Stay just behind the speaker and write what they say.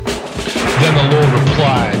Then the Lord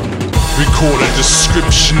replied, record a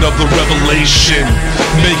description of the revelation,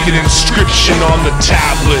 make an inscription on the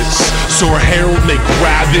tablets, so a herald may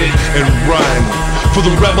grab it and run. For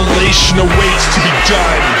the revelation awaits to be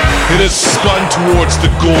done. It has spun towards the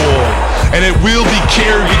goal, and it will be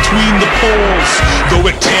carried between the poles. Though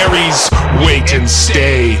it tarries, wait and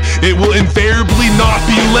stay. It will invariably not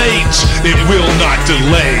be late. It will not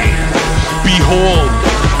delay. Behold,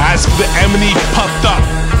 as for the emcee puffed up,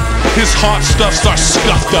 his hot stuffs are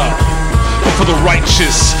scuffed up. But for the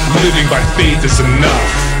righteous, living by faith is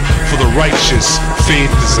enough. For the righteous, faith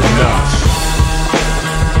is enough.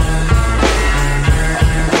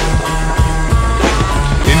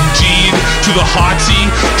 Indeed, to the haughty,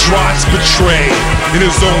 draughts betray. In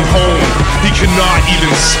his own home, he cannot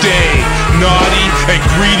even stay. Naughty and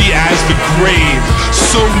greedy as the grave,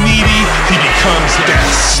 so needy, he becomes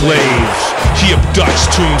death's slave. He abducts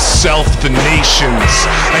to himself the nations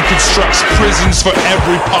and constructs prisons for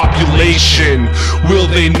every population. Will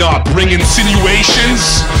they not bring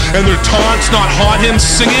insinuations, and their taunts not haunt him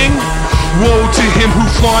singing? Woe to him who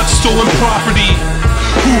flaunts stolen property,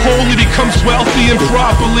 who wholly becomes wealthy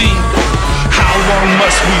improperly. How long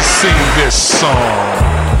must we sing this song?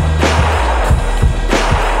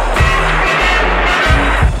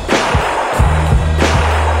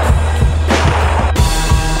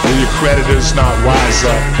 Will your creditors not rise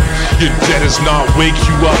up? Your debtors not wake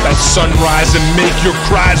you up at sunrise and make your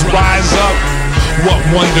cries rise up? What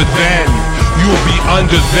wonder then? You'll be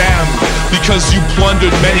under them, because you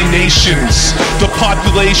plundered many nations. The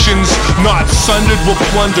populations not sundered will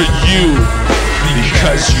plunder you,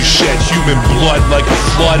 because you shed human blood like a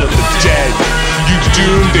flood of the dead. You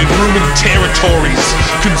doomed and ruined territories,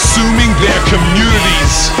 consuming their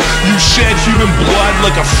communities. You shed human blood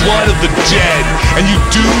like a flood of the dead, and you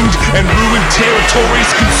doomed and ruined territories,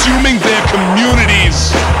 consuming their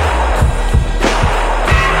communities.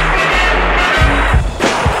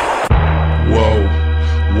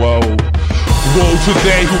 Woe to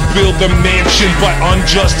they who build the mansion by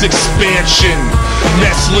unjust expansion,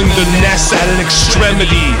 nestling the nest at an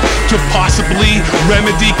extremity to possibly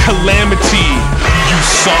remedy calamity. You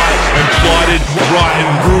sought and plotted rotten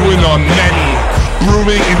ruin on many,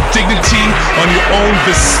 brewing indignity on your own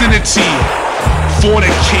vicinity.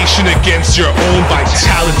 Fornication against your own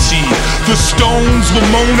vitality. The stones will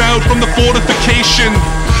moan out from the fortification,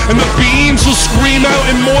 and the beams will scream out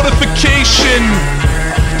in mortification.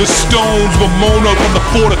 The stones will moan out from the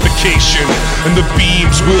fortification, and the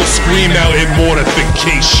beams will scream out in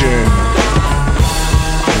mortification.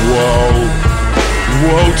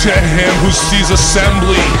 Woe to him who sees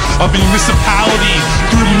assembly of municipality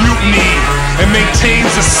through mutiny, and maintains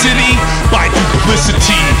a city by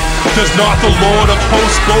duplicity. Does not the Lord of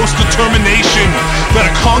hosts boast determination that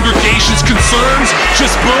a congregation's concerns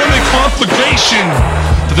just burn in conflagration?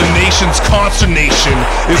 For the nation's consternation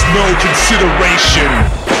is no consideration,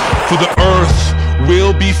 for the earth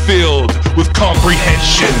will be filled with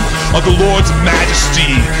comprehension of the Lord's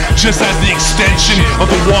majesty, just as the extension of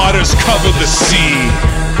the waters cover the sea.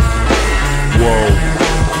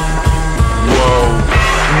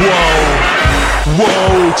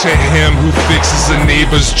 Woe to him who fixes a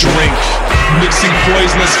neighbor's drink, mixing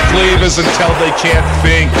poisonous flavors until they can't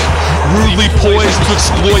think, rudely poised to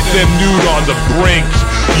exploit them nude on the brink.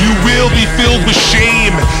 You will be filled with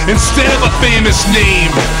shame instead of a famous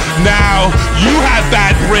name. Now you have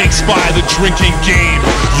bad breaks by the drinking game,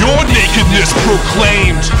 your nakedness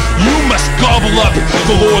proclaimed. You must gobble up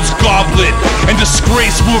the Lord's goblet, and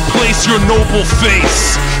disgrace will replace your noble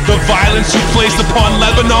face. The violence you placed upon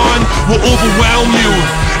Lebanon will overwhelm you,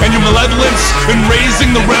 and your malevolence in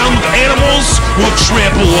raising the realm of animals will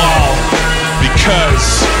trample all.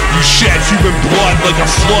 Because you shed human blood like a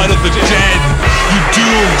flood of the dead. You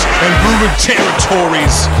doomed and ruined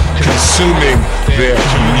territories, consuming their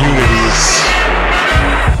communities.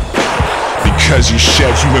 Because you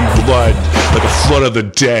shed human blood like a flood of the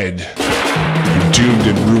dead. You doomed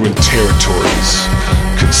and ruined territories,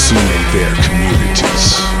 consuming their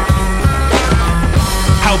communities.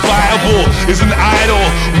 How viable is an idol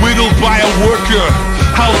whittled by a worker?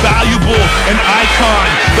 How valuable an icon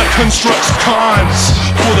that constructs cons?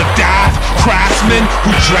 For the daft craftsman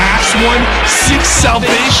who drafts one seeks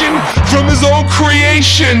salvation from his own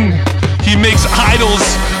creation. He makes idols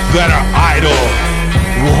that are idle.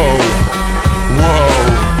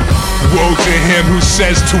 Woe to him who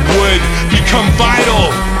says to wood, become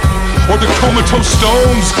vital, or to comatose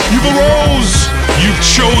stones, you've arose. You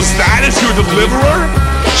chose that as your deliverer?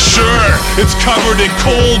 Sure, it's covered in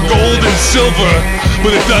cold gold and silver,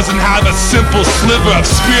 but it doesn't have a simple sliver of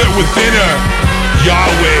spirit within her.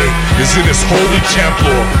 Yahweh is in his holy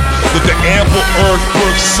temple. Let the ample earth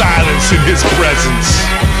birth silence in his presence.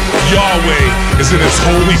 Yahweh is in his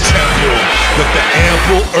holy temple. Let the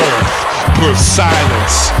ample earth birth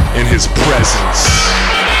silence in his presence.